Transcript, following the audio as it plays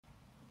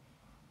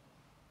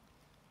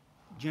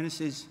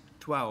Genesis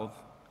 12,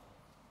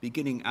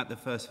 beginning at the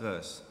first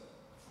verse.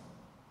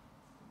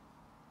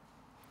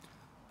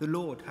 The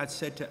Lord had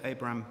said to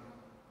Abram,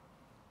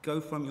 "Go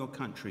from your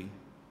country,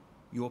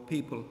 your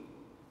people,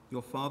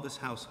 your father's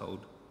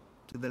household,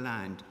 to the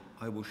land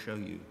I will show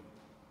you.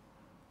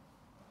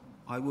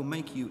 I will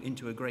make you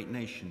into a great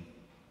nation,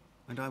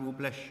 and I will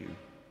bless you.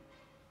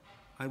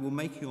 I will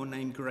make your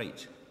name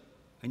great,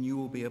 and you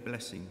will be a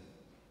blessing.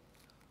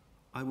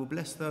 I will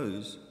bless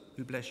those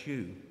who bless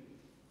you,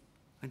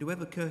 and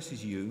whoever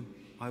curses you,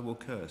 I will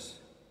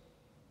curse.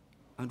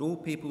 And all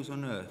peoples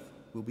on earth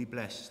will be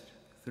blessed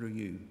through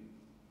you."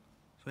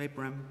 So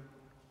Abram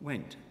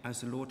went as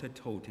the Lord had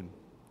told him.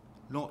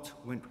 Lot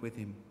went with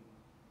him.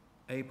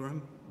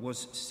 Abram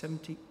was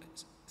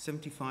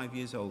 75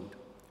 years old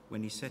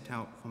when he set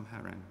out from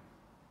Haran.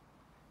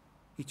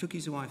 He took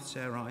his wife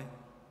Sarai,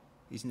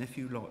 his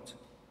nephew Lot,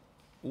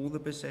 all the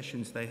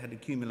possessions they had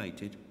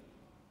accumulated,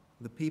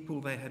 the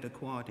people they had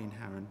acquired in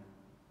Haran,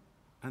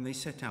 and they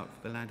set out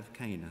for the land of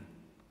Canaan,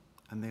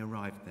 and they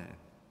arrived there.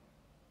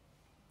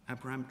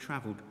 Abram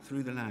travelled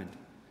through the land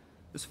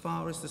as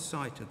far as the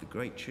site of the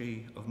great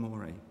tree of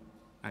Moreh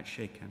at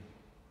Shechem.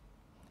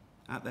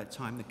 At that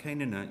time the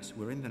Canaanites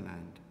were in the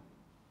land.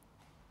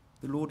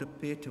 The Lord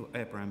appeared to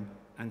Abram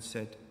and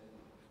said,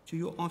 "To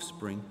your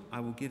offspring I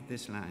will give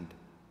this land."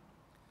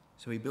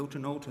 So he built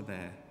an altar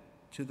there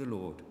to the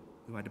Lord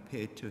who had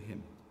appeared to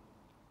him.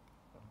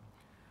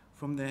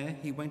 From there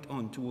he went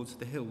on towards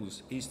the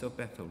hills east of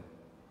Bethel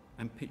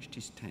and pitched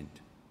his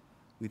tent,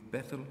 with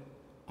Bethel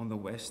on the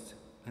west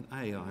and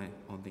Ai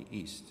on the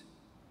east.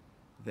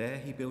 There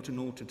he built an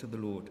altar to the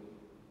Lord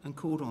and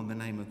called on the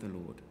name of the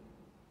Lord.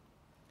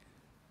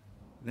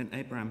 Then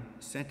Abram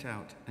set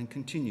out and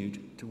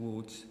continued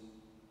towards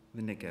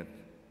the Negev.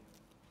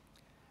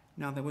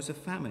 Now there was a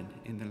famine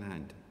in the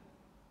land,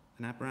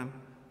 and Abram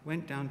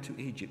went down to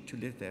Egypt to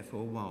live there for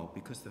a while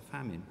because the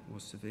famine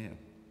was severe.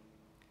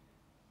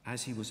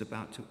 As he was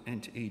about to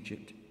enter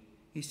Egypt,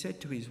 he said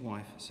to his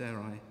wife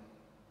Sarai,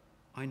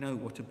 "I know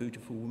what a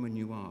beautiful woman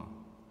you are.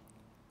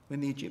 When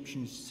the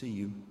Egyptians see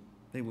you,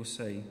 they will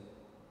say,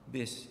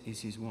 'This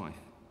is his wife.'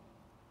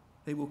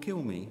 They will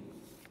kill me,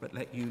 but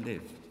let you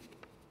live.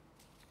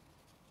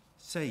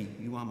 Say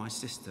you are my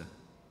sister,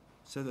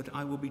 so that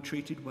I will be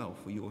treated well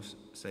for your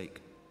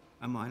sake,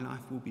 and my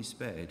life will be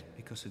spared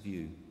because of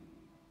you."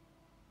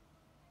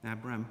 Now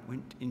Abram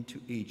went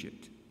into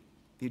Egypt.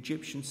 The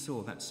Egyptians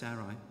saw that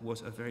Sarai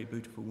was a very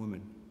beautiful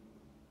woman,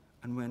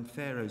 and when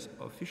Pharaoh's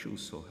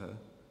officials saw her,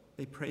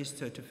 they praised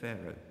her to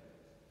Pharaoh,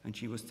 and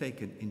she was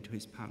taken into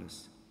his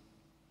palace.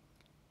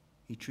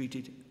 He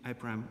treated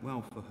Abram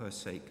well for her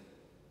sake,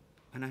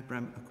 and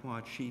Abram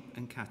acquired sheep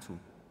and cattle,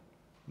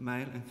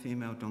 male and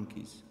female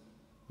donkeys,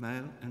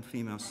 male and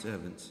female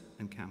servants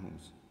and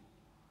camels.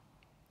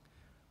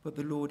 But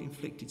the Lord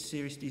inflicted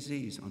serious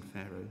disease on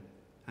Pharaoh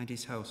and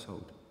his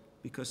household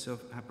because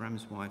of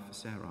Abram's wife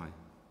Sarai.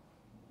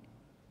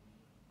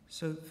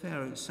 So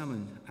Pharaoh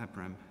summoned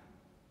Abram.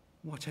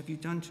 "What have you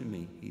done to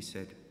me?" he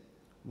said.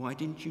 "Why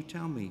didn't you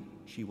tell me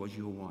she was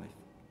your wife?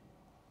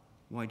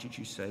 Why did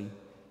you say,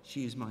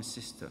 'She is my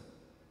sister'?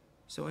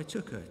 So I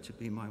took her to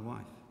be my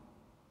wife.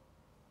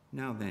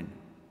 Now then,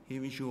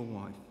 here is your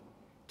wife.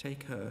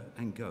 Take her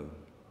and go."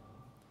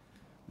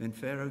 Then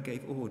Pharaoh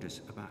gave orders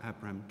about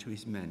Abram to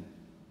his men,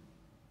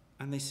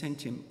 and they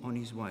sent him on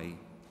his way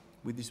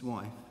with his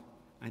wife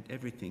and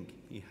everything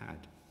he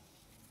had.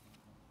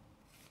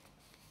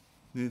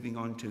 Moving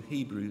on to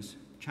Hebrews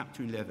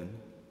chapter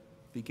 11,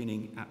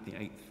 beginning at the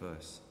 8th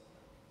verse.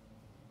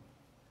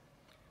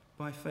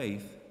 By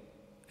faith,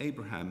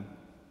 Abraham,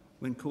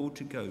 when called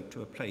to go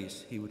to a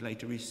place he would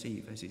later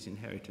receive as his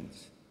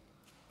inheritance,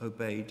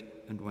 obeyed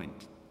and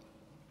went,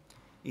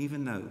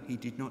 even though he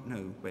did not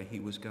know where he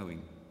was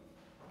going.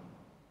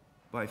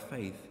 By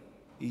faith,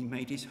 he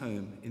made his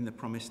home in the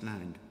promised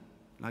land,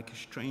 like a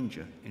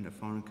stranger in a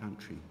foreign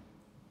country.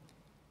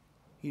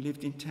 He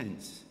lived in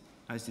tents,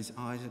 as did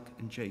Isaac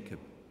and Jacob,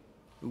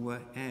 who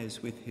were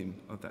heirs with him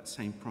of that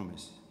same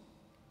promise.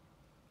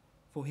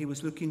 For he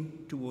was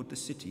looking toward the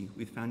city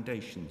with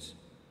foundations,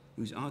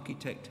 whose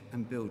architect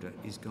and builder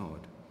is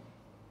God.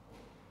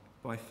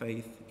 By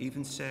faith,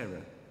 even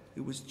Sarah,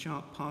 who was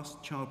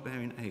past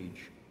childbearing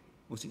age,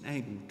 was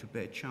enabled to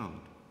bear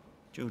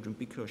children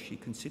because she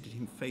considered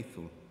him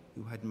faithful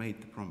who had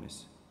made the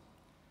promise.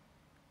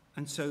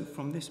 And so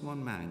from this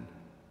one man,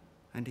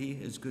 and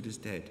he as good as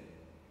dead,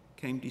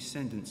 came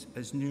descendants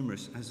as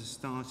numerous as the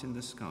stars in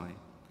the sky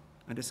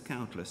and as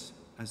countless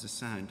as the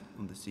sand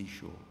on the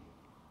seashore.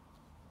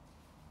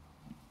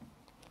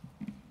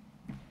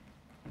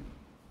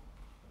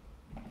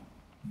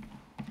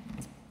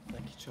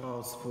 Thank you,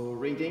 Charles, for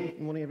reading.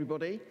 Good morning,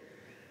 everybody.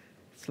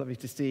 It's lovely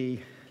to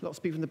see lots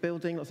of people in the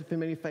building, lots of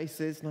familiar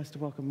faces. Nice to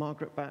welcome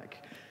Margaret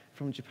back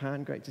from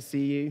Japan. Great to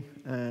see you.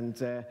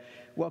 And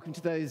welcome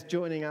to those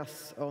joining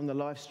us on the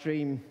live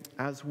stream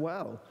as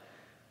well.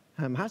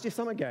 How's your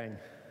summer going?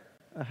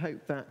 I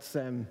hope that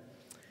you've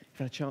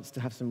had a chance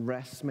to have some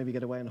rest, maybe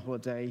get away on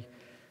holiday,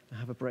 and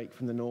have a break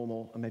from the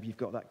normal, and maybe you've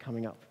got that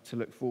coming up to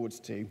look forward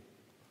to.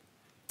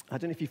 I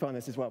don't know if you find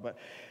this as well, but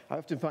I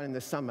often find in the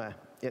summer,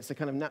 it's a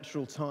kind of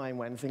natural time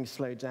when things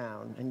slow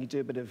down and you do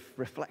a bit of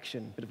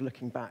reflection, a bit of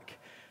looking back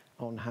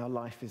on how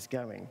life is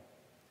going.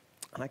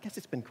 And I guess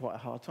it's been quite a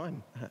hard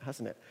time,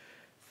 hasn't it?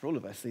 For all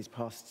of us, these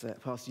past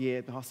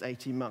year, the past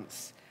 18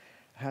 months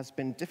has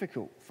been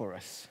difficult for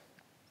us.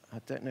 I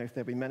don't know if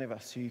there'll be many of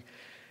us who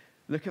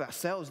look at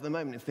ourselves at the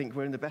moment and think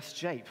we're in the best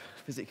shape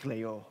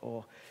physically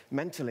or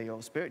mentally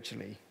or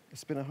spiritually.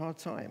 It's been a hard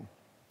time.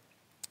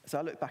 So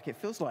I look back, it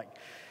feels like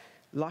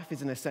life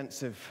is in a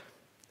sense of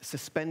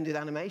suspended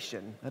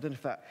animation. I don't know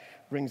if that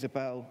rings a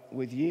bell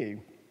with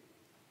you.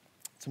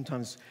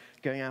 Sometimes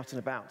going out and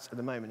about at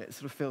the moment, it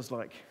sort of feels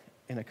like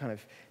in a kind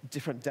of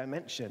different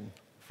dimension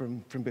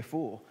from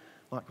before,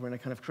 like we're in a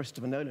kind of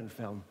Christopher Nolan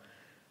film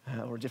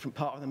or a different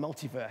part of the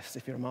multiverse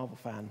if you're a Marvel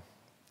fan.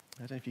 I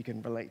don't know if you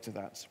can relate to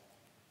that.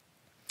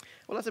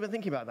 Well, as I've been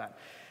thinking about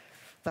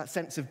that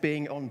sense of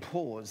being on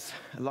pause,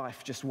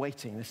 life just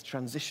waiting, this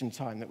transition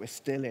time that we're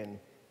still in,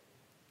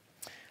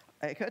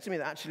 it occurred to me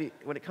that actually,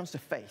 when it comes to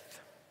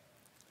faith,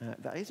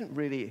 that isn't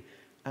really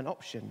an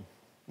option.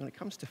 When it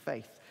comes to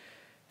faith,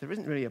 there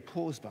isn't really a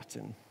pause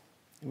button.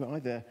 We're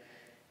either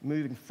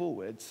moving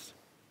forwards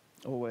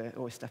or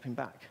we're stepping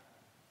back.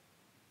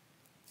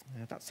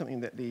 That's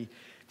something that the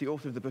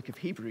author of the book of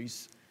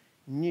Hebrews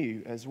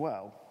knew as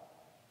well.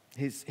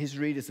 His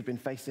readers have been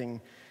facing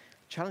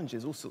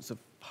challenges, all sorts of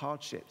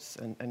hardships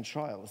and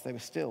trials. They were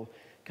still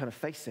kind of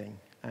facing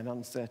an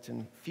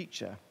uncertain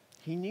future.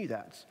 He knew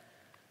that.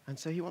 And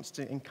so he wants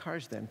to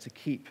encourage them to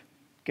keep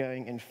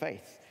going in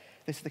faith.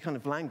 This is the kind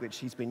of language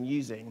he's been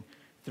using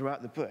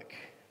throughout the book.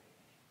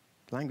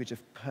 Language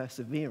of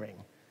persevering,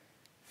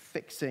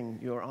 fixing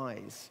your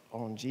eyes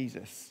on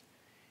Jesus,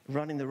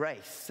 running the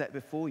race set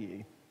before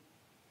you,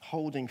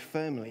 holding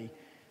firmly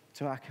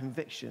to our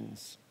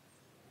convictions,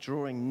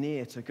 drawing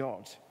near to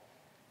God,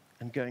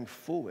 and going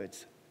forward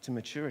to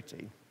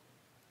maturity.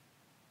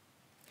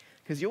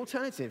 Because the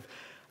alternative,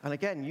 and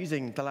again,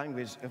 using the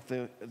language of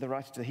the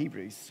writer to the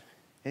Hebrews,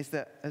 is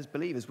that as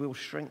believers, we'll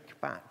shrink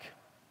back,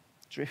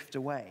 drift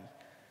away,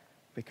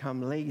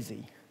 become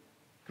lazy,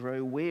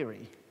 grow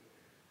weary,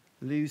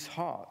 lose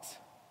heart,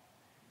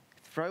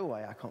 throw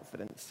away our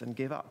confidence, and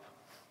give up.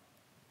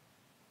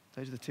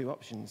 Those are the two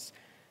options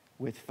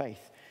with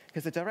faith.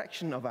 Because the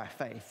direction of our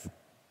faith,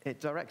 it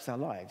directs our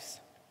lives,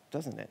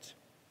 doesn't it?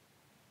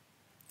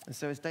 And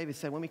so as David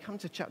said, when we come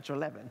to chapter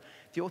 11,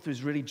 the author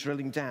is really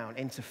drilling down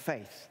into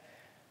faith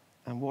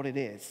and what it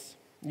is.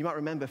 You might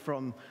remember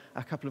from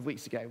a couple of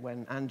weeks ago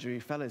when Andrew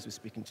Fellows was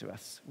speaking to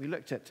us, we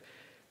looked at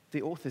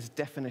the author's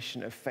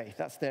definition of faith.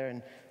 That's there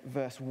in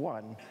verse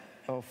 1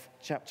 of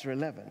chapter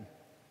 11.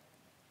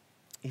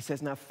 He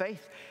says, now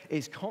faith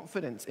is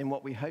confidence in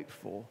what we hope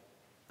for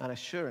and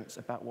assurance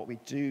about what we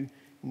do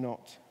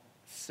not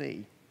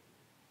see.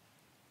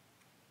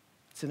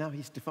 So now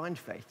he's defined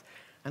faith,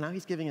 and now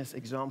he's giving us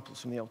examples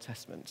from the Old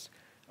Testament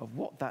of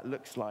what that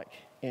looks like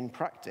in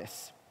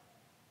practice.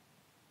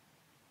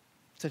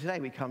 So today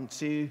we come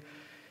to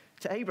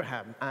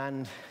Abraham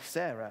and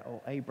Sarah,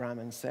 or Abram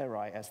and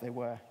Sarai as they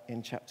were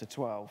in chapter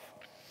 12.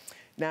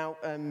 Now,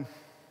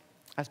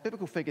 as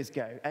biblical figures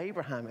go,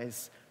 Abraham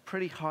is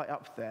pretty high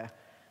up there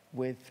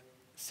with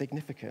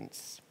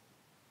significance.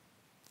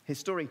 His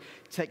story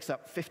takes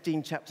up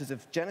 15 chapters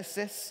of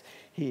Genesis.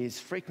 He is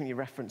frequently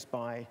referenced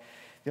by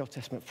the Old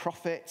Testament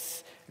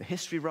prophets, the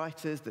history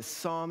writers, the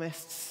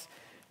psalmists,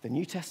 the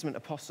New Testament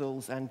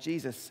apostles, and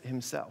Jesus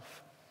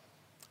himself.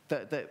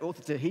 The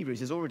author to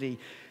Hebrews has already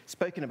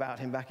spoken about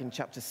him back in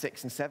chapter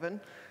 6 and 7.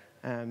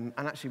 And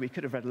actually, we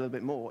could have read a little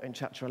bit more in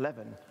chapter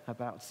 11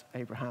 about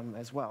Abraham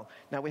as well.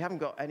 Now, we haven't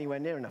got anywhere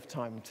near enough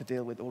time to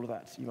deal with all of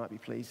that, you might be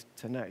pleased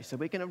to know. So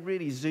we're going to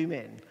really zoom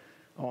in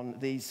on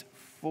these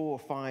 4 or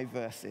 5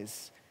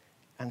 verses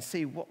and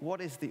see what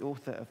is the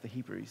author of the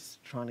Hebrews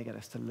trying to get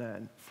us to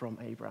learn from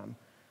Abraham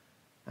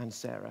and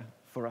Sarah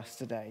for us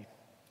today.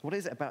 What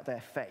is it about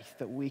their faith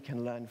that we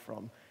can learn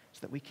from so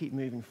that we keep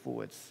moving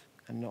forwards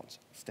and not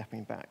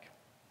stepping back?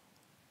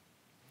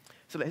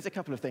 So here's a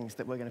couple of things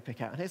that we're going to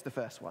pick out. And here's the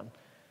first one.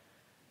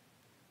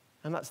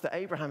 And that's that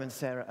Abraham and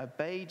Sarah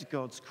obeyed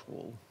God's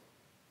call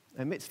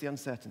amidst the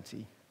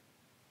uncertainty.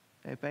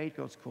 They obeyed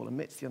God's call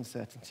amidst the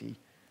uncertainty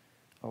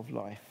of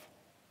life.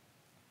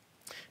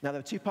 Now,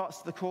 there were 2 parts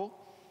to the call.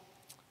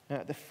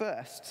 The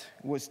first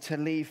was to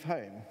leave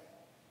home.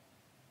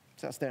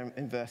 So that's there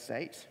in verse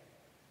 8.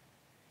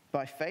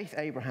 By faith,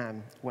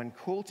 Abraham, when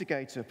called to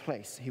go to a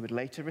place he would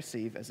later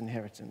receive as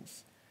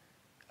inheritance,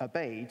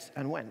 obeyed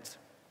and went,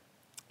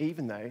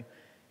 even though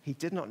he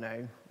did not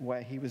know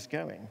where he was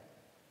going.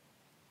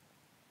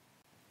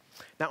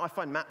 Now, I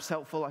find maps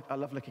helpful. I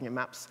love looking at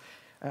maps.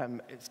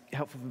 It's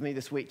helpful for me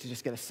this week to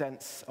just get a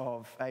sense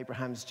of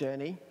Abraham's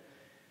journey.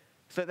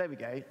 So there we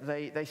go.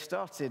 They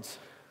started,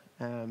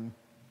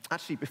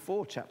 actually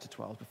before chapter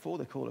 12, before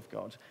the call of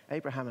God,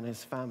 Abraham and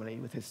his family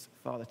with his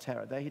father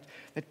Terah,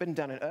 they'd been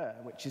down in Ur,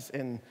 which is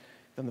on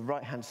the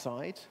right-hand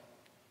side,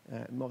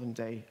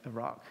 modern-day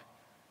Iraq.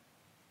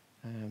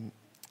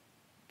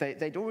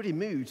 They'd already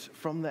moved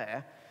from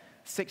there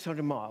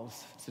 600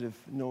 miles sort of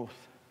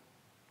north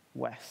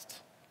west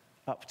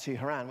up to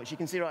Haran, which you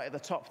can see right at the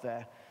top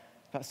there,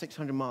 about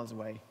 600 miles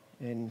away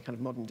in kind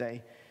of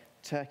modern-day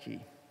Turkey.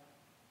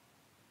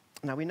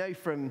 Now, we know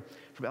from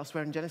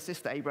elsewhere in Genesis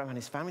that Abraham and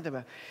his family, they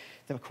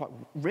were quite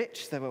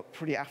rich, they were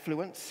pretty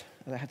affluent,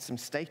 they had some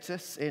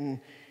status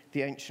in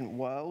the ancient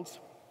world.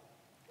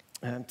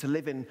 To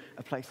live in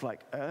a place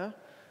like Ur,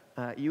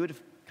 you would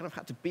have kind of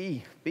had to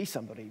be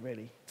somebody,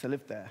 really, to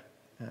live there.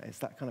 It's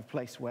that kind of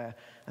place where,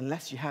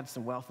 unless you had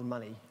some wealth and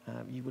money,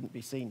 you wouldn't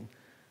be seen.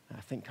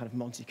 I think kind of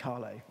Monte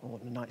Carlo or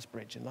the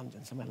Knightsbridge in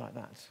London, somewhere like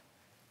that.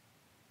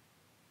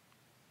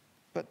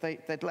 But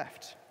they'd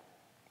left.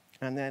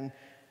 And then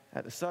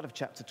at the start of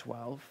chapter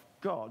 12,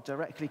 God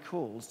directly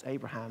calls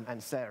Abraham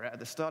and Sarah at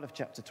the start of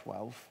chapter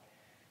 12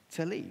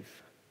 to leave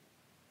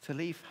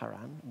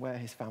Haran, where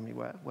his family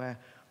were, where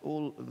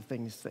all of the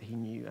things that he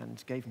knew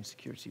and gave him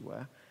security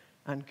were,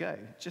 and go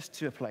just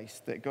to a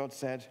place that God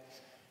said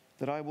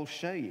that I will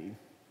show you.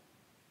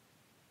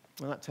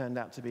 And that turned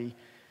out to be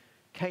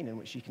Canaan,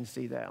 which you can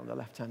see there on the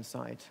left-hand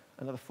side,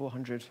 another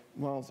 400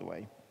 miles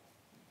away.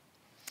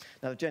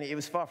 Now, the journey, it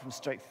was far from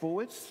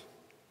straightforward.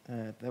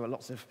 There were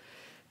lots of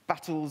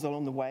battles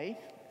along the way.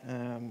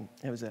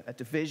 There was a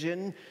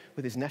division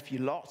with his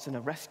nephew Lot and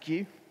a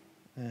rescue,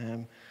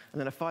 and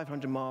then a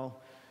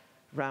 500-mile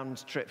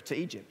round trip to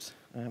Egypt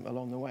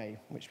along the way,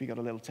 which we got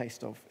a little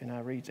taste of in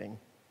our reading.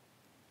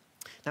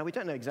 Now, we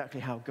don't know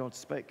exactly how God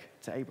spoke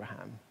to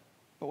Abraham,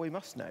 but what we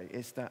must know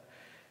is that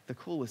the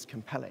call was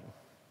compelling.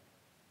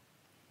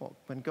 Well,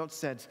 when God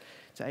said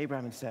to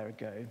Abraham and Sarah,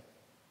 go,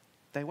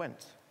 they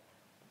went.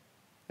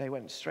 They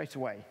went straight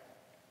away,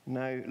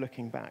 no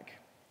looking back.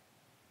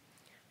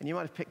 And you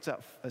might have picked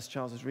up, as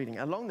Charles was reading,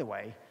 along the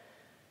way,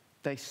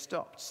 they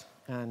stopped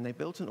and they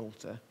built an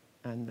altar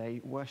and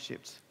they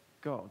worshipped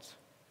God.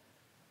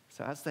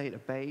 So as they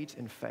obeyed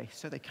in faith,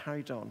 so they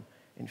carried on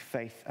in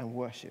faith and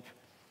worship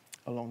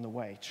along the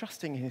way,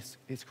 trusting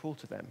his call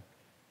to them.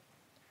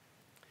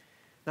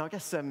 Now,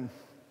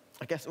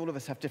 I guess all of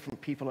us have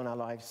different people in our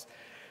lives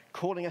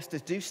calling us to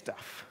do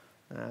stuff.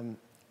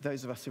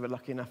 Those of us who are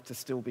lucky enough to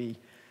still be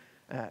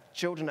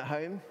children at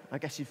home, I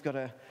guess you've got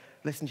to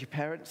listen to your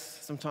parents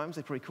sometimes.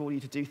 They probably call you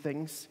to do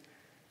things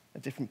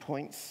at different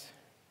points.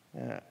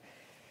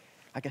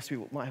 I guess we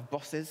might have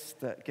bosses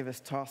that give us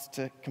tasks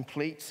to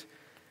complete,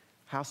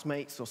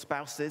 housemates or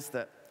spouses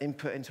that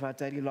input into our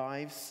daily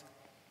lives.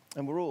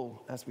 And we're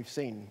all, as we've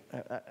seen,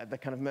 at the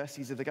kind of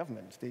mercies of the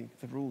government, the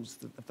rules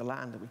of the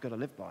land that we've got to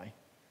live by.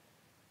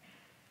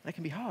 That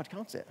can be hard,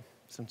 can't it,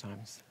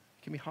 sometimes?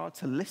 It can be hard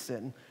to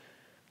listen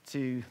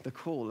to the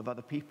call of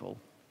other people,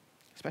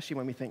 especially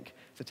when we think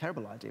it's a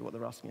terrible idea what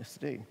they're asking us to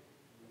do.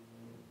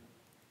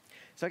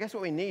 So I guess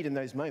what we need in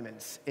those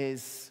moments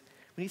is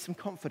we need some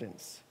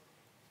confidence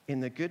in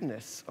the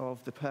goodness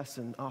of the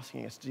person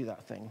asking us to do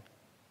that thing.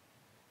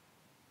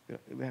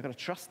 We've got to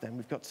trust them.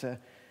 We've got to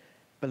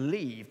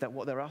believe that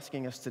what they're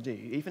asking us to do,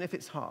 even if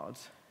it's hard,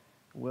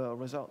 will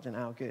result in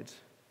our good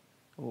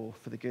or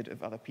for the good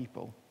of other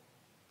people.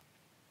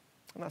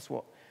 And that's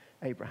what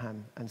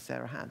Abraham and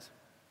Sarah had.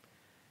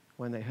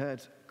 When they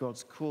heard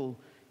God's call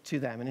to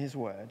them in his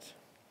word,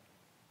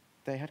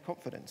 they had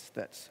confidence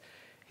that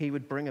he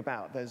would bring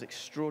about those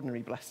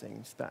extraordinary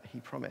blessings that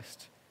he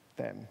promised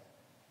them.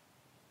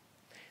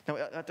 Now,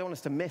 I don't want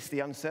us to miss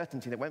the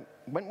uncertainty that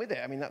went with it.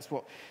 I mean, that's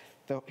what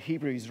the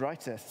Hebrews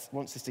writer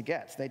wants us to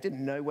get. They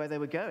didn't know where they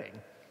were going.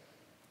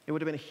 It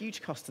would have been a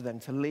huge cost to them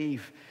to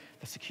leave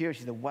the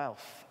security, the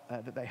wealth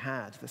that they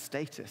had, the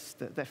status,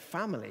 their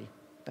family,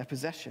 their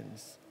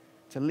possessions,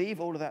 to leave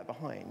all of that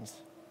behind.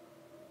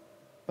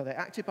 But they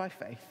acted by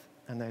faith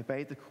and they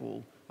obeyed the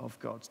call of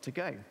God to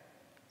go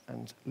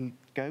and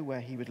go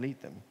where he would lead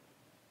them.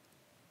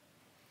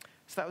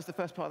 So that was the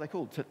first part of their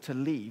call, to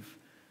leave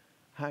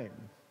home.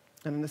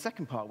 And then the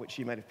second part, which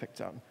you may have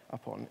picked up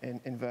on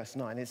in verse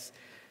 9,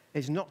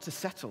 is not to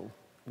settle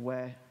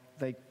where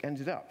they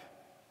ended up.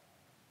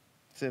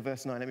 So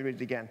verse 9, let me read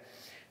it again.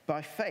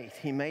 By faith,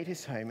 he made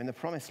his home in the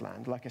promised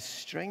land like a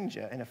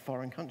stranger in a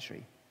foreign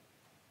country.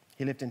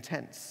 He lived in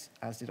tents,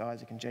 as did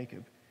Isaac and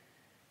Jacob,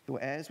 who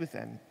were heirs with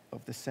them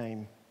of the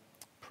same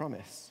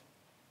promise.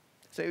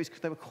 So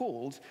they were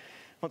called,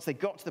 once they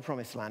got to the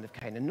promised land of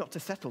Canaan, not to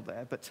settle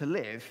there, but to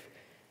live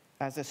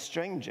as a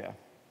stranger.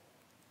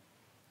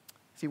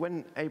 See,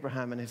 when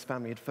Abraham and his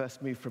family had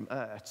first moved from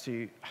Ur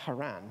to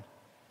Haran,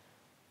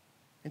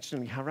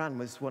 interestingly, Haran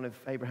was one of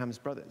Abraham's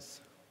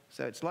brothers.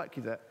 So it's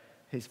likely that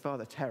his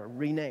father Terah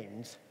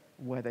renamed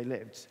where they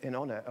lived in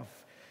honor of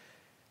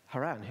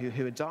Haran, who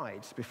had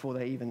died before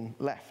they even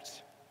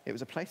left. It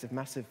was a place of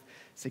massive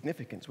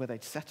significance where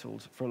they'd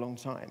settled for a long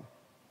time.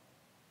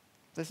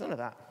 There's none of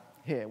that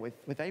here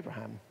with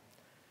Abraham.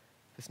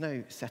 There's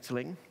no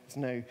settling. There's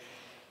no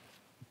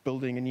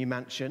building a new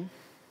mansion.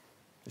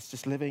 It's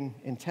just living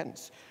in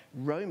tents,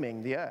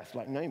 roaming the earth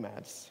like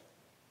nomads.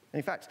 And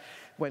in fact,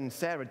 when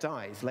Sarah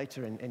dies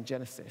later in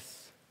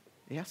Genesis,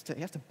 he has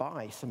to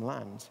buy some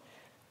land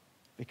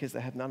because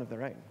they had none of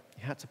their own.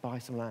 He had to buy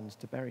some land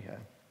to bury her.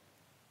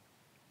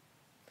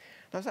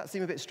 Now, does that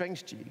seem a bit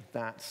strange to you,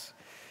 that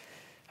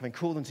having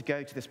called them to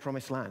go to this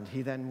promised land,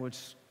 he then would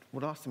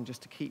would ask them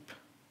just to keep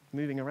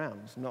moving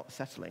around, not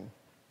settling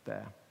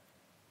there?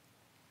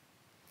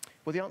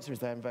 Well, the answer is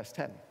there in verse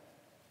 10.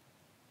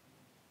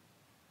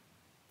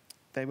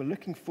 They were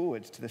looking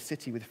forward to the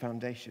city with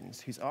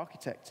foundations, whose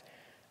architect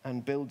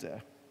and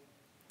builder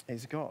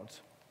is God.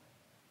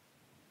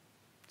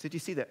 So did you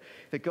see that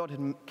God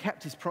had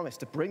kept his promise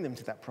to bring them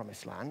to that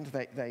promised land?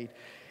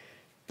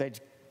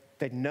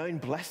 They'd known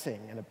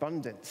blessing and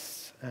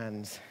abundance,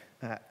 and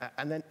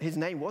then his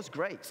name was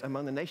great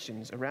among the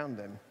nations around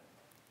them.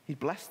 He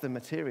blessed them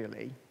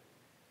materially,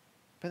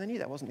 but they knew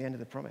that wasn't the end of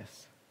the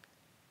promise.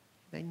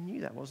 They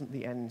knew that wasn't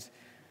the end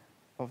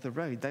of the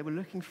road. They were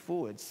looking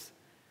forwards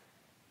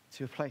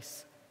to a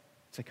place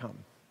to come,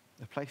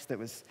 a place that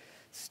was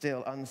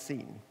still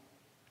unseen,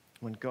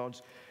 when God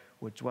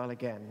would dwell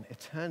again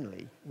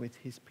eternally with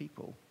his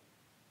people.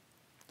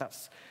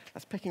 That's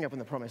picking up on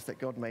the promise that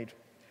God made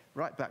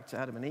right back to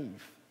Adam and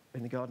Eve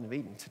in the Garden of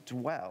Eden, to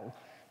dwell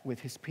with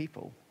his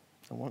people.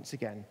 And once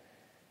again,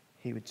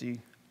 he would do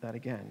that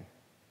again.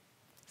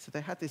 So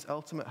they had this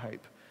ultimate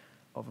hope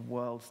of a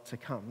world to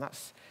come.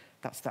 That's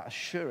that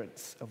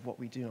assurance of what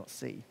we do not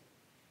see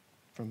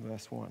from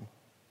verse 1.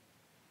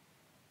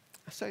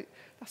 So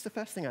that's the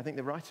first thing I think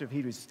the writer of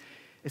Hebrews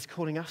is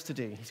calling us to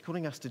do. He's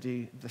calling us to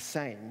do the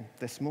same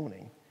this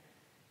morning,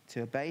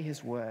 to obey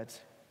his word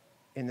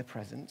in the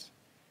present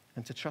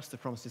and to trust the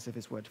promises of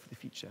his word for the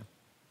future.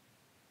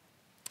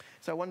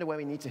 So I wonder where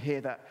we need to hear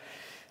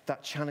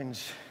that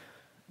challenge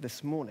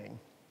this morning,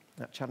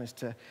 that challenge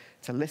to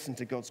listen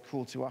to God's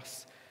call to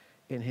us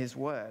in his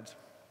word.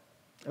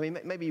 I mean,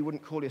 maybe you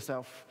wouldn't call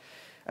yourself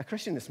a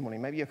Christian this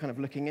morning. Maybe you're kind of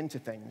looking into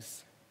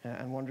things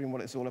and wondering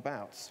what it's all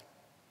about.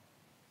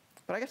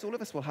 But I guess all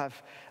of us will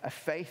have a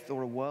faith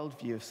or a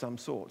worldview of some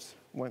sort,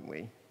 won't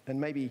we? And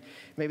maybe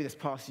this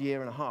past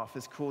year and a half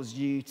has caused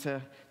you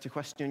to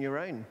question your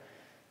own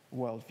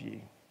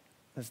worldview,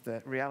 as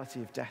the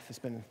reality of death has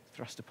been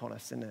thrust upon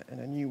us in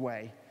a new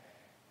way.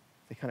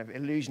 The kind of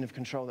illusion of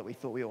control that we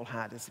thought we all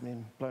had has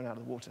been blown out of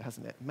the water,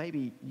 hasn't it?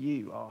 Maybe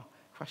you are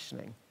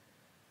questioning,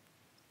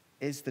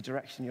 is the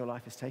direction your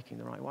life is taking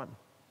the right one?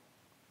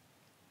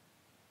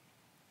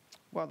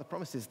 Well, the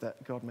promises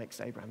that God makes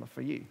to Abraham are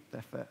for you.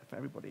 They're for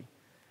everybody.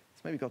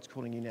 So maybe God's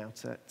calling you now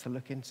to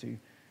look into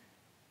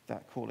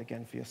that call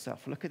again for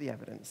yourself. Look at the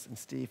evidence and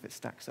see if it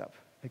stacks up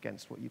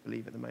against what you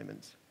believe at the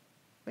moment.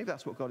 Maybe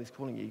that's what God is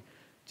calling you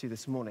to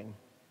this morning.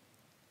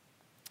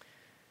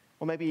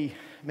 Or maybe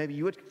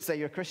you would say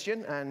you're a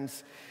Christian, and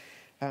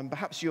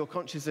perhaps you're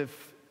conscious of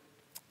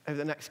over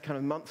the next kind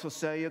of month or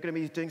so, you're going to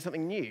be doing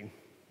something new.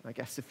 I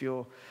guess if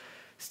you're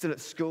still at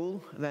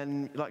school,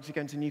 then you'd like to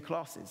go into new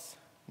classes,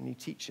 new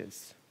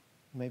teachers.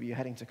 Maybe you're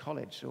heading to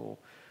college or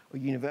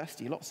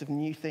university. Lots of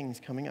new things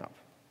coming up.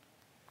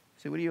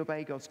 So will you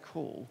obey God's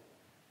call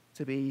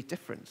to be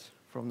different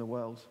from the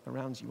world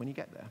around you when you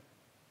get there?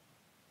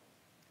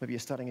 Maybe you're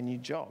starting a new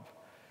job.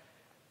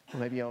 Or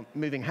maybe you're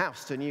moving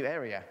house to a new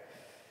area.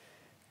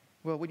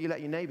 Well, would you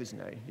let your neighbors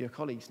know, your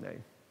colleagues know,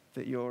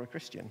 that you're a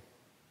Christian?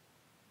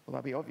 Well,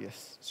 that'd be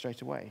obvious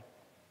straight away.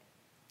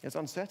 There's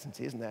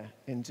uncertainty, isn't there,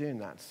 in doing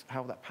that?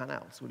 How will that pan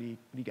out? Will you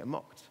get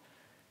mocked?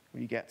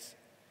 Will you get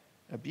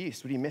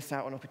abused? Will you miss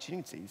out on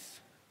opportunities?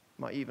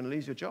 Might even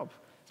lose your job.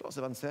 There's lots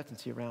of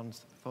uncertainty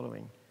around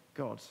following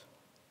God.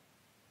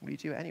 Will you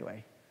do it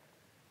anyway?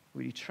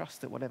 Will you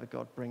trust that whatever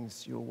God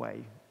brings your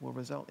way will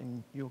result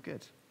in your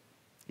good,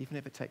 even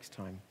if it takes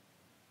time?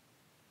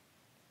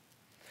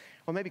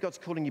 Or maybe God's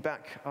calling you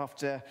back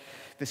after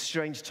this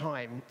strange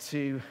time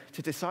to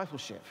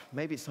discipleship.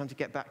 Maybe it's time to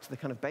get back to the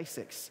kind of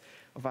basics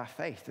of our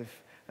faith,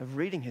 of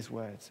reading his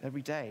words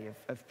every day,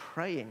 of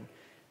praying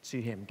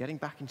to him, getting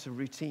back into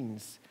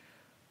routines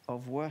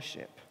of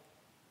worship.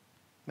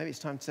 Maybe it's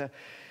time to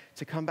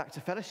come back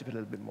to fellowship a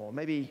little bit more.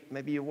 Maybe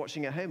you're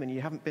watching at home and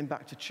you haven't been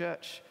back to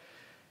church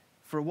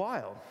for a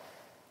while.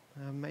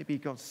 Maybe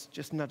God's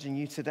just nudging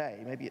you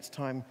today. Maybe it's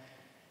time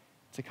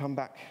to come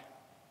back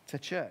to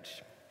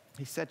church.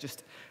 He said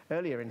just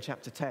earlier in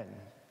chapter 10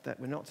 that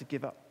we're not to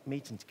give up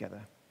meeting together.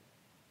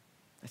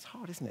 It's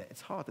hard, isn't it? It's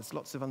hard. There's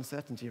lots of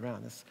uncertainty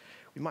around us.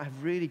 We might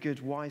have really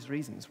good, wise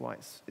reasons why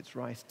it's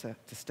right to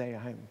stay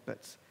at home,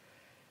 but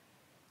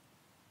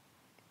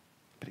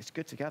it's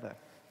good together.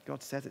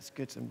 God says it's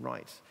good and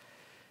right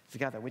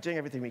together. We're doing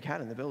everything we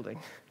can in the building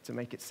to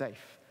make it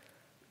safe.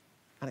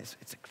 And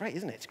it's great,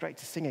 isn't it? It's great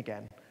to sing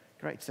again.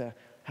 Great to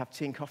have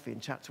tea and coffee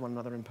and chat to one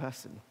another in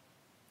person.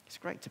 It's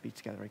great to be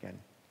together again.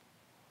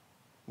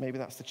 Maybe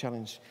that's the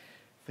challenge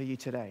for you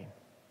today.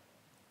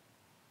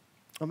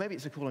 Or maybe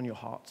it's a call on your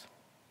heart.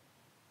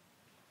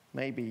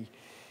 Maybe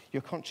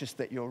you're conscious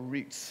that your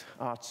roots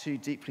are too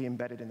deeply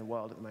embedded in the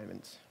world at the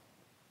moment.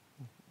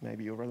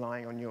 Maybe you're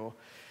relying on your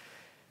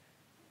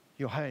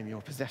home,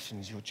 your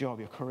possessions, your job,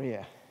 your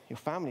career, your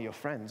family, your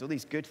friends, all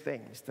these good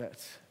things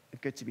that are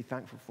good to be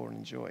thankful for and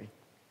enjoy.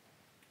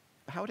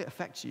 But how would it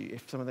affect you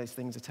if some of those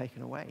things are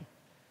taken away?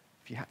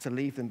 If you had to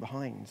leave them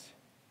behind?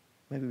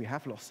 Maybe we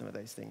have lost some of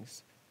those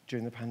things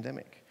during the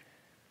pandemic.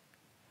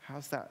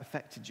 How's that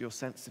affected your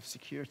sense of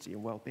security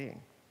and well-being?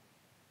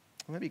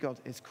 Well, maybe God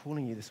is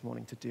calling you this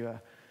morning to do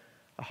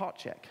a heart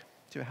check,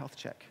 Do a health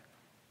check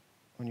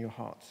on your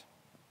heart.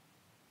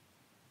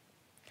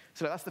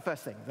 So that's the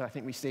first thing that I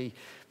think we see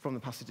from the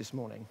passage this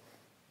morning.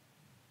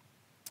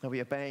 Are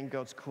we obeying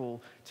God's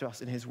call to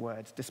us in his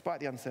word, despite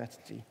the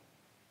uncertainty?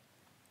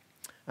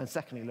 And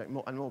secondly, look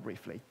more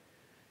briefly,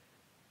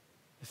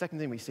 the second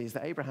thing we see is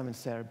that Abraham and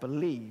Sarah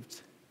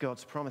believed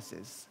God's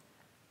promises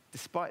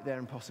despite their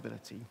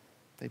impossibility.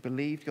 They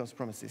believed God's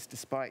promises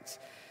despite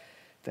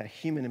their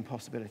human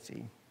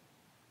impossibility.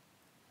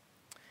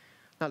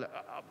 Now look,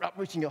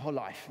 uprooting your whole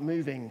life,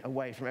 moving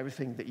away from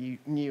everything that you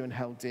knew and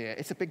held dear,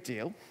 it's a big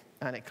deal,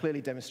 and it clearly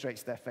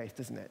demonstrates their faith,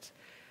 doesn't it?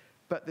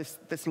 But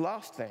this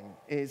last thing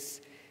it's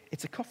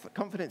a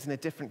confidence in a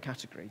different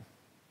category,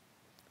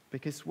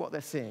 because what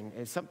they're seeing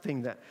is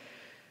something that,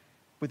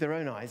 with their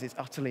own eyes, is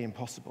utterly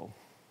impossible.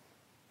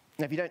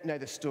 Now, if you don't know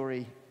the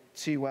story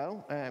too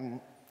well,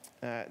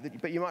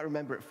 but you might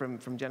remember it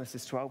from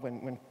Genesis 12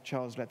 when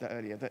Charles read that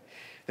earlier,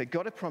 that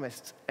God had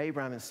promised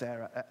Abraham and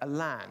Sarah a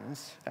land,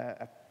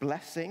 a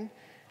blessing,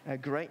 a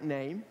great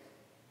name,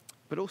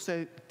 but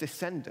also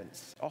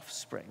descendants,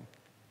 offspring,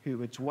 who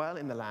would dwell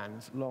in the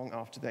land long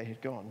after they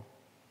had gone.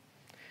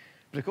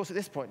 But of course, at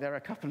this point, there are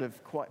a couple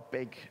of quite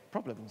big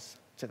problems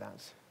to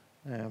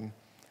that.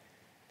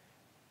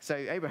 So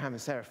Abraham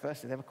and Sarah,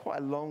 firstly, they were quite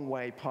a long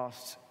way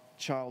past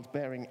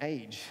childbearing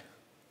age.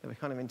 They were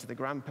kind of into the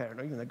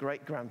grandparent or even the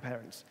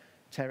great-grandparents'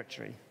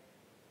 territory.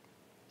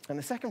 And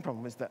the second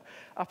problem was that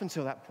up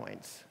until that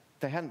point,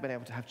 they hadn't been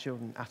able to have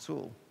children at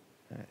all.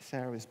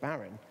 Sarah was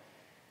barren.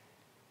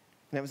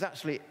 And it was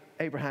actually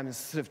Abraham's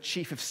sort of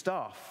chief of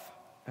staff,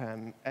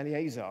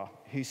 Eliezer,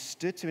 who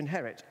stood to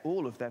inherit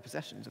all of their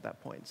possessions at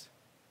that point.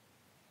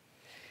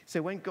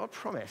 So when God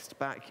promised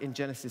back in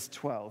Genesis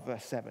 12,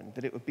 verse 7,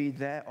 that it would be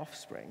their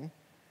offspring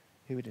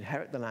who would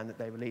inherit the land that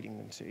they were leading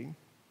them to,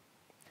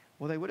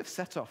 well, they would have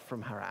set off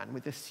from Haran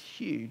with this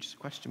huge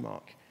question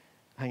mark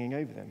hanging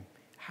over them.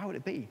 How would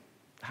it be?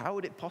 How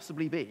would it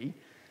possibly be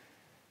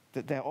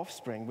that their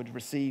offspring would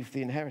receive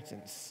the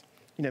inheritance?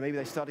 You know, maybe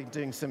they started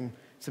doing some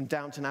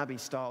Downton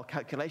Abbey-style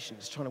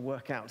calculations, trying to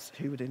work out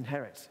who would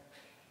inherit.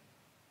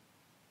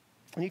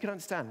 And you can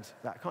understand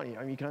that, can't you?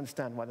 I mean, you can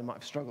understand why they might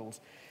have struggled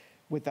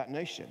with that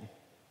notion.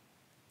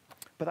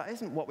 But that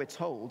isn't what we're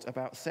told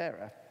about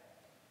Sarah.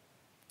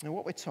 And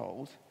what we're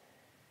told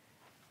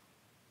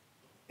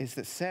is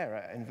that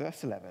Sarah, in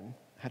verse 11,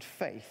 had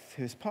faith,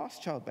 who was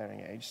past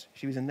childbearing age.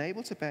 She was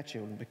enabled to bear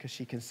children because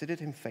she considered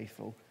him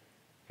faithful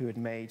who had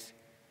made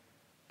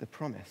the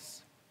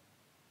promise.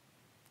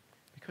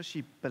 Because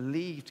she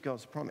believed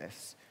God's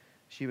promise,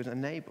 she was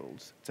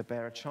enabled to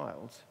bear a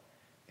child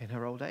in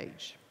her old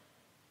age.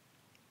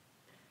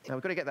 Now,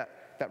 we've got to get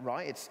that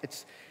right.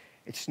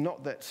 It's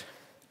not that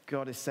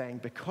God is saying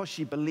because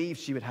she believed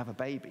she would have a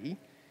baby,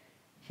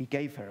 he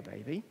gave her a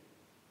baby.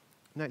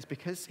 No, it's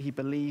because he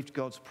believed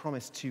God's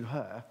promise to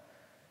her.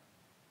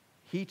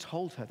 He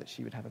told her that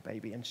she would have a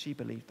baby, and she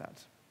believed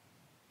that.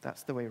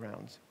 That's the way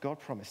around. God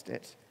promised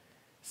it,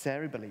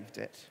 Sarah believed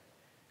it,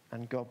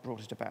 and God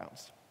brought it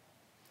about.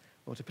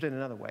 Or to put it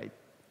another way,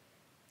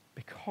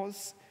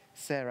 because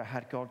Sarah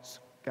had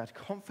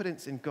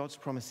confidence in God's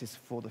promises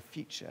for the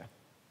future,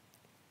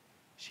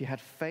 she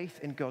had faith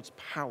in God's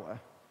power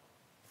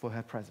for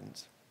her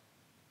present.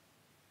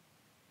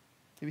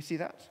 Do we see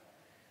that?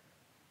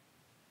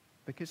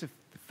 Because of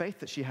the faith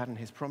that she had in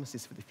his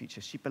promises for the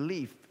future, she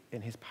believed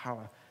in his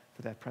power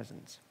for their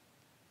present.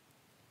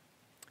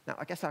 Now,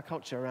 I guess our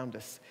culture around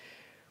us,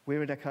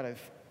 we're in a kind of,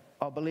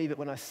 I'll believe it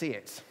when I see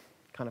it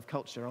kind of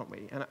culture, aren't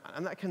we?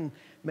 And that can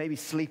maybe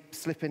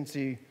slip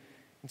into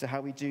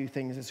how we do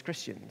things as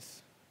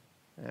Christians.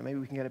 Maybe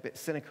we can get a bit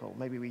cynical.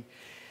 Maybe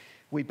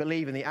we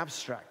believe in the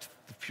abstract,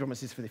 the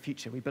promises for the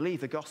future. We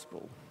believe the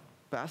gospel.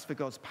 But as for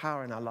God's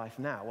power in our life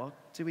now, well,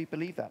 do we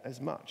believe that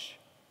as much?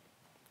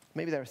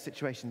 Maybe there are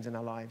situations in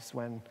our lives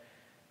when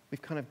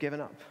we've kind of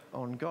given up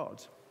on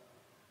God.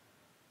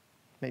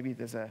 Maybe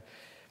there's a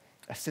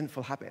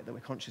sinful habit that we're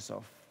conscious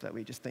of, that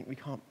we just think we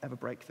can't ever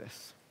break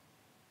this.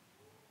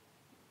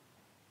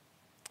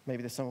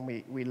 Maybe there's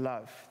someone we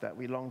love that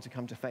we long to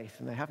come to faith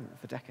and they haven't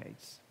for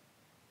decades.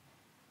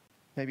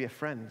 Maybe a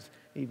friend,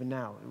 even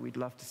now, who we'd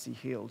love to see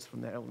healed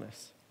from their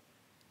illness.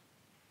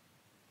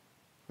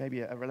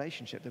 Maybe a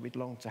relationship that we'd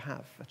long to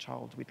have, a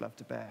child we'd love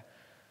to bear.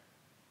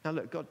 Now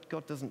look,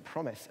 God doesn't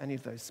promise any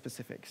of those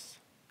specifics.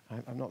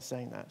 I'm not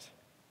saying that.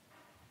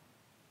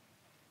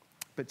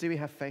 But do we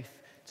have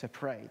faith to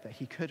pray that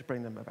he could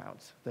bring them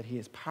about, that he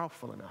is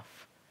powerful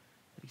enough,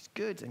 that he's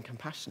good and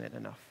compassionate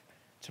enough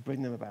to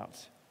bring them about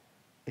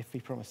if he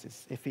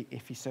promises, if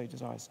he so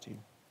desires to?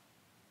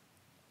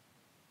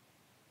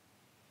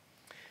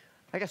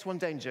 I guess one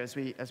danger as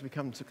we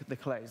come to the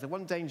close, the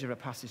one danger of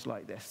a passage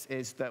like this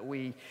is that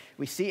we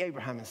see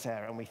Abraham and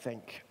Sarah and we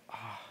think,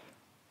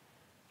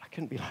 I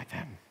couldn't be like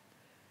them.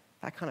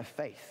 That kind of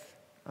faith,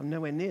 I'm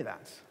nowhere near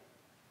that.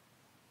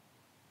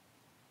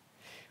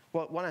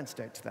 Well, one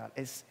antidote to that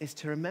is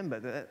to remember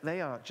that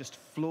they are just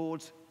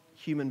flawed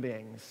human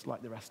beings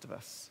like the rest of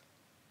us.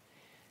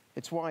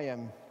 It's why I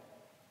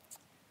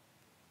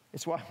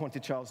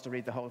wanted Charles to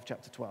read the whole of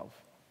chapter 12.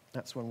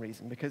 That's one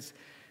reason, because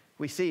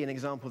we see an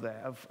example there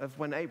of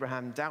when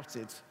Abraham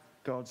doubted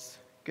God's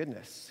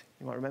goodness.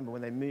 You might remember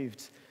when they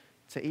moved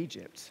to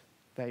Egypt,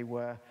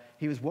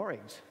 he was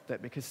worried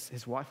that because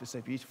his wife was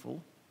so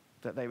beautiful,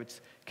 that they would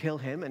kill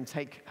him and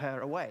take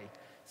her away.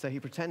 So he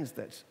pretends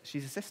that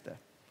she's a sister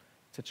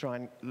to try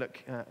and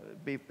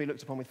be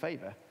looked upon with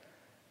favor.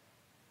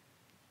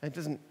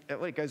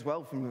 It goes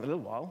well for a little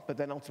while, but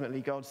then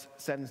ultimately God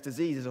sends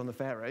diseases on the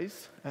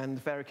pharaohs, and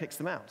the pharaoh kicks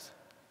them out.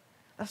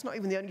 That's not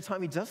even the only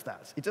time he does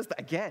that. He does that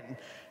again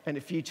in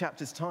a few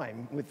chapters'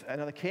 time with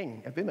another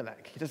king,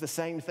 Abimelech. He does the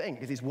same thing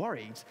because he's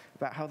worried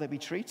about how they'll be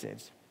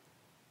treated.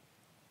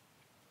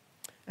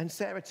 And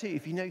Sarah too,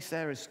 if you know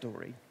Sarah's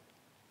story,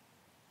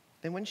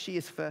 then when she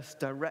is first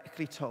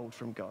directly told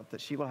from God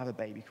that she will have a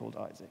baby called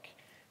Isaac,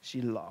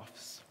 she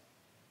laughs.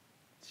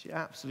 She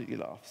absolutely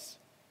laughs.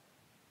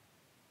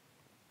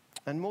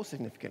 And more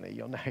significantly,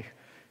 you'll know,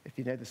 if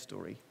you know the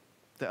story,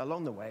 that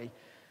along the way,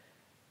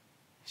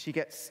 she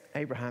gets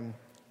Abraham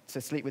to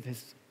sleep with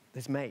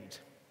his maid,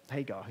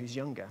 Hagar, who's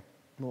younger,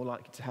 more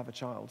likely to have a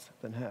child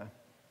than her.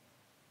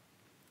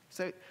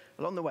 So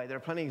along the way, there are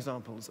plenty of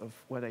examples of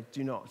where they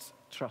do not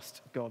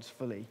trust God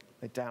fully.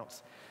 They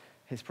doubt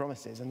his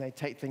promises, and they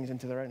take things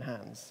into their own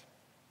hands.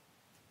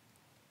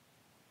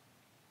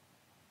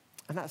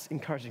 And that's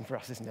encouraging for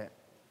us, isn't it?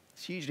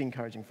 It's hugely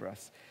encouraging for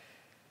us.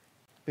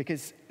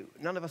 Because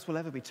none of us will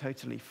ever be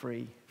totally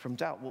free from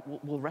doubt.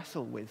 We'll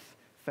wrestle with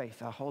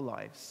faith our whole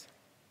lives.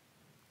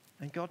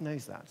 And God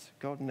knows that.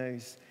 God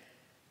knows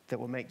that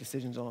we'll make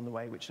decisions along the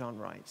way which aren't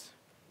right.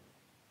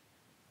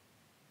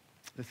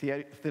 The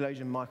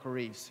theologian Michael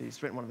Reeves,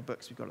 who's written one of the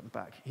books we've got at the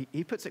back,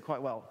 he puts it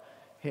quite well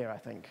here, I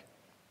think.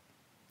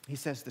 He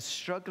says, the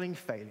struggling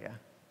failure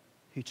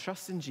who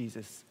trusts in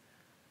Jesus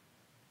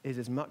is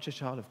as much a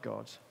child of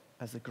God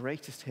as the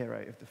greatest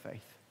hero of the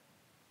faith.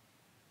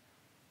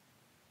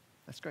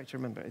 That's great to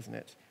remember, isn't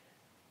it?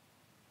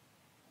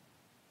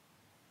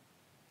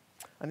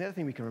 And the other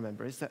thing we can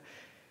remember is that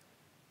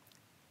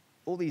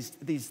all these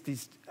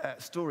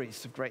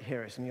stories of great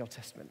heroes in the Old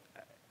Testament,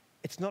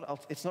 it's not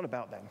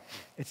about them.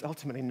 It's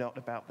ultimately not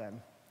about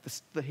them.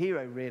 The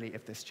hero, really,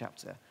 of this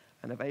chapter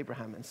and of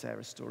Abraham and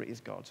Sarah's story is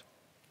God.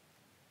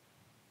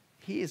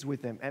 He is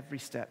with them every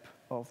step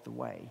of the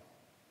way.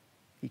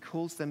 He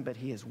calls them, but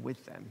he is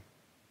with them.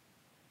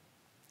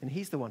 And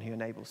he's the one who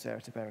enables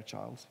Sarah to bear a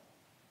child.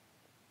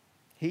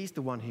 He's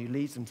the one who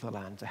leads them to the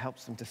land, to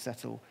helps them to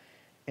settle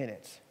in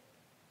it.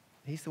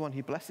 He's the one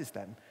who blesses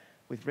them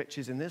with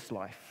riches in this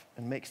life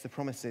and makes the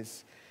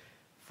promises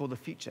for the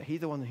future.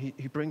 He's the one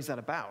who brings that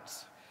about.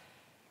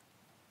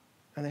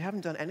 And they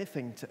haven't done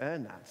anything to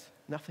earn that,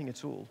 nothing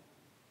at all.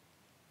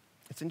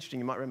 It's interesting,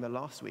 you might remember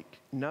last week,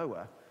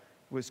 Noah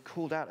was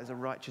called out as a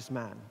righteous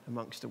man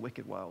amongst a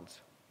wicked world.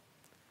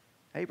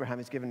 Abraham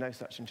is given no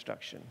such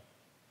instruction.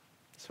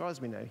 As far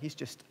as we know, he's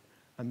just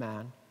a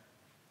man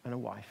and a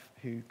wife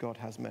who God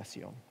has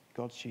mercy on.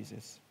 God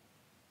chooses.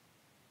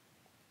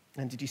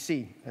 And did you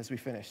see, as we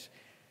finish,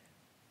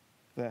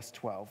 verse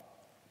 12,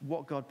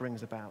 what God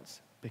brings about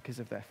because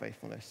of their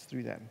faithfulness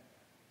through them?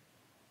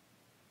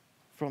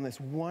 From this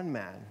one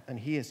man, and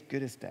he as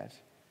good as dead,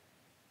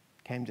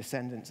 came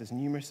descendants as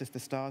numerous as the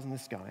stars in the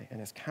sky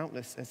and as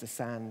countless as the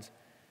sand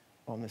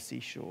on the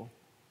seashore.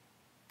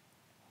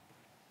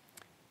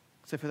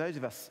 So for those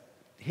of us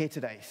here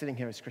today, sitting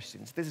here as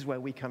Christians, this is where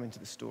we come into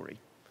the story.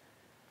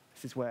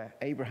 This is where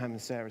Abraham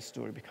and Sarah's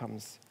story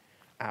becomes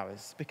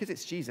ours, because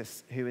it's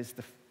Jesus who is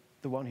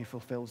the one who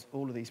fulfills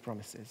all of these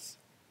promises.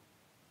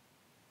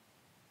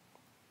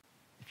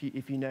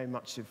 If you know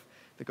much of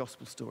the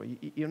gospel story,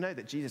 you'll know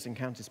that Jesus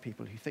encounters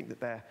people who think that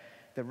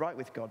they're right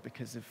with God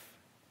because of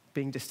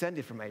being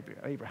descended from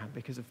Abraham,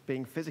 because of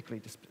being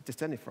physically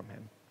descended from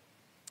him.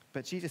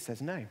 But Jesus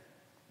says, no,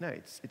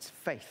 it's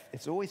faith.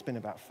 It's always been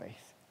about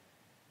faith.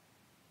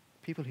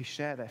 People who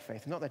share their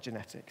faith, not their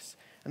genetics.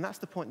 And that's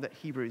the point that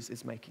Hebrews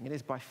is making. It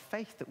is by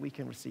faith that we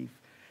can receive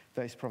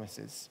those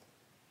promises.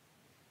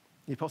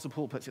 The Apostle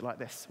Paul puts it like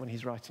this when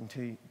he's writing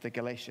to the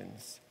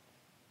Galatians.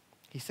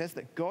 He says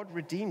that God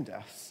redeemed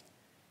us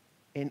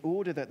in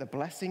order that the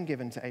blessing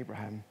given to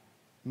Abraham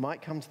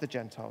might come to the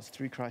Gentiles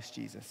through Christ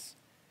Jesus,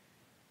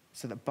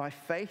 so that by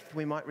faith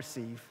we might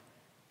receive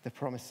the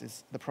promise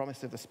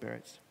of the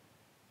Spirit.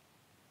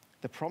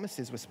 The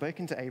promises were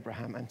spoken to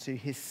Abraham and to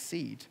his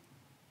seed.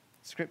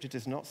 Scripture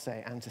does not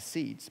say, and to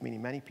seeds,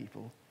 meaning many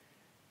people,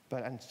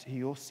 but and to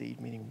your seed,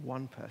 meaning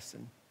one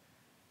person,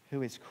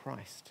 who is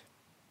Christ.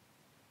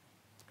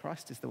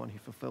 Christ is the one who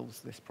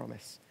fulfills this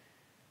promise.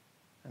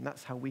 And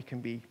that's how we can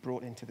be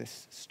brought into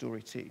this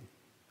story too.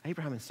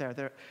 Abraham and Sarah,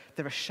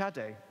 they're a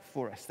shadow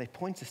for us. They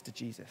point us to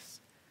Jesus.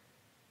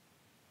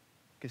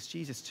 Because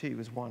Jesus too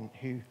was one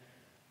who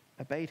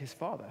obeyed his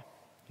Father,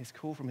 his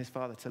call from his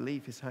Father to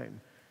leave his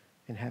home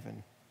in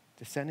heaven,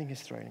 descending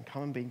his throne and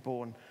come and being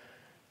born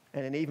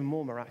in an even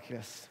more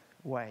miraculous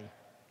way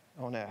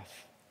on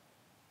earth.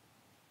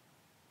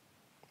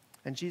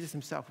 And Jesus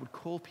himself would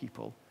call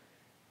people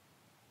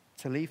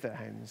to leave their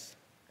homes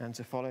and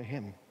to follow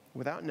him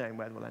without knowing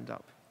where they'll end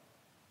up.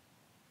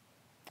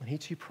 And he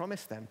too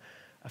promised them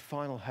a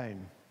final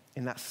home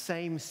in that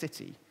same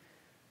city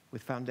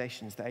with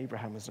foundations that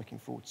Abraham was looking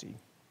forward to.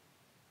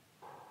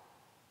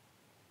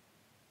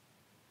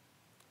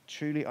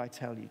 Truly, I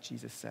tell you,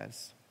 Jesus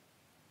says,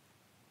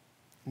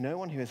 no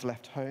one who has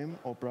left home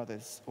or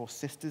brothers or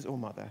sisters or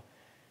mother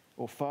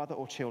or father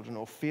or children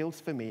or fields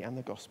for me and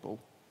the gospel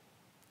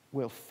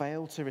will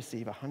fail to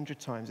receive 100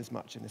 times as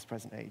much in this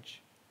present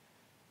age.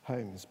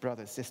 Homes,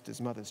 brothers,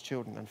 sisters, mothers,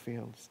 children, and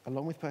fields,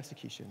 along with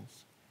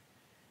persecutions,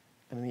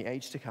 and in the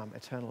age to come,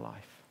 eternal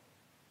life.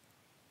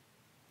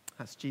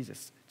 That's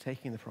Jesus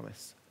taking the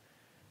promise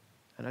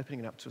and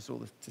opening it up to us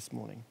all this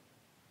morning.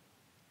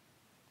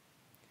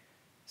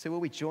 So will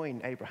we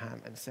join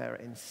Abraham and Sarah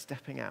in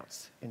stepping out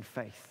in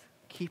faith,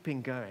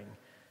 keeping going,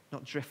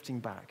 not drifting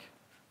back?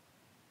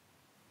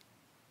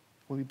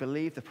 Will we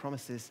believe the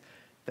promises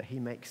that he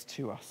makes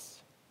to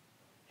us,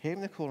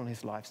 hearing the call on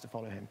his lives to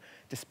follow him,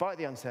 despite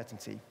the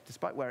uncertainty,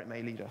 despite where it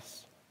may lead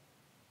us,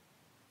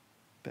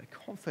 but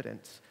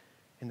confident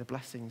in the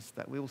blessings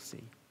that we'll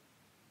see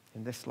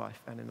in this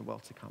life and in the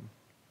world to come?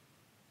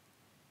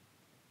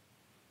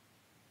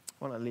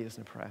 I want to lead us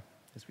in a prayer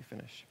as we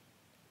finish.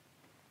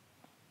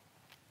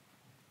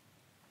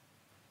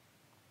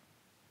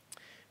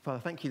 Father,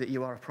 thank you that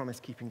you are a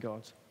promise-keeping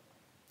God.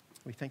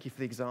 We thank you for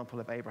the example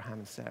of Abraham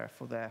and Sarah,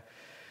 for their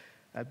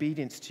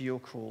obedience to your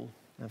call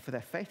and for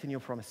their faith in your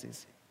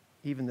promises,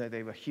 even though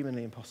they were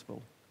humanly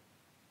impossible.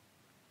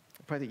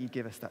 I pray that you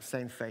give us that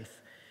same faith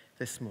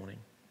this morning.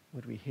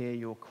 Would we hear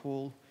your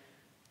call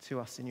to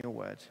us in your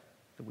word,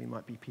 that we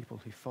might be people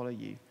who follow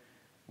you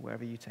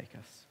wherever you take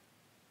us.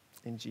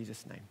 In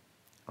Jesus' name,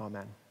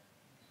 amen.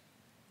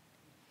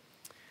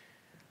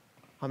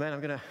 Amen.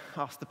 I'm going to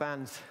ask the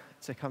band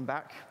to come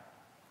back.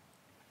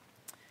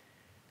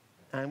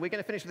 And we're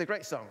going to finish with a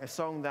great song, a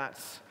song that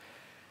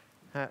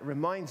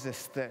reminds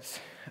us that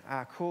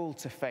our call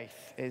to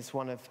faith is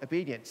one of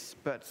obedience,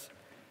 but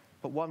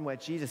one where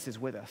Jesus is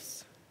with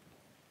us.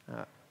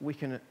 We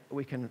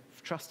can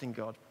trust in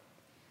God,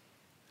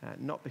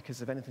 not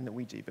because of anything that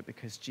we do, but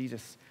because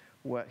Jesus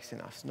works in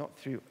us, not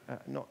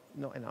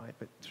in I,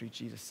 but through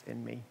Jesus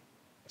in me.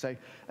 So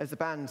as the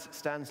band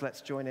stands, let's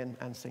join in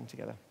and sing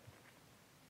together.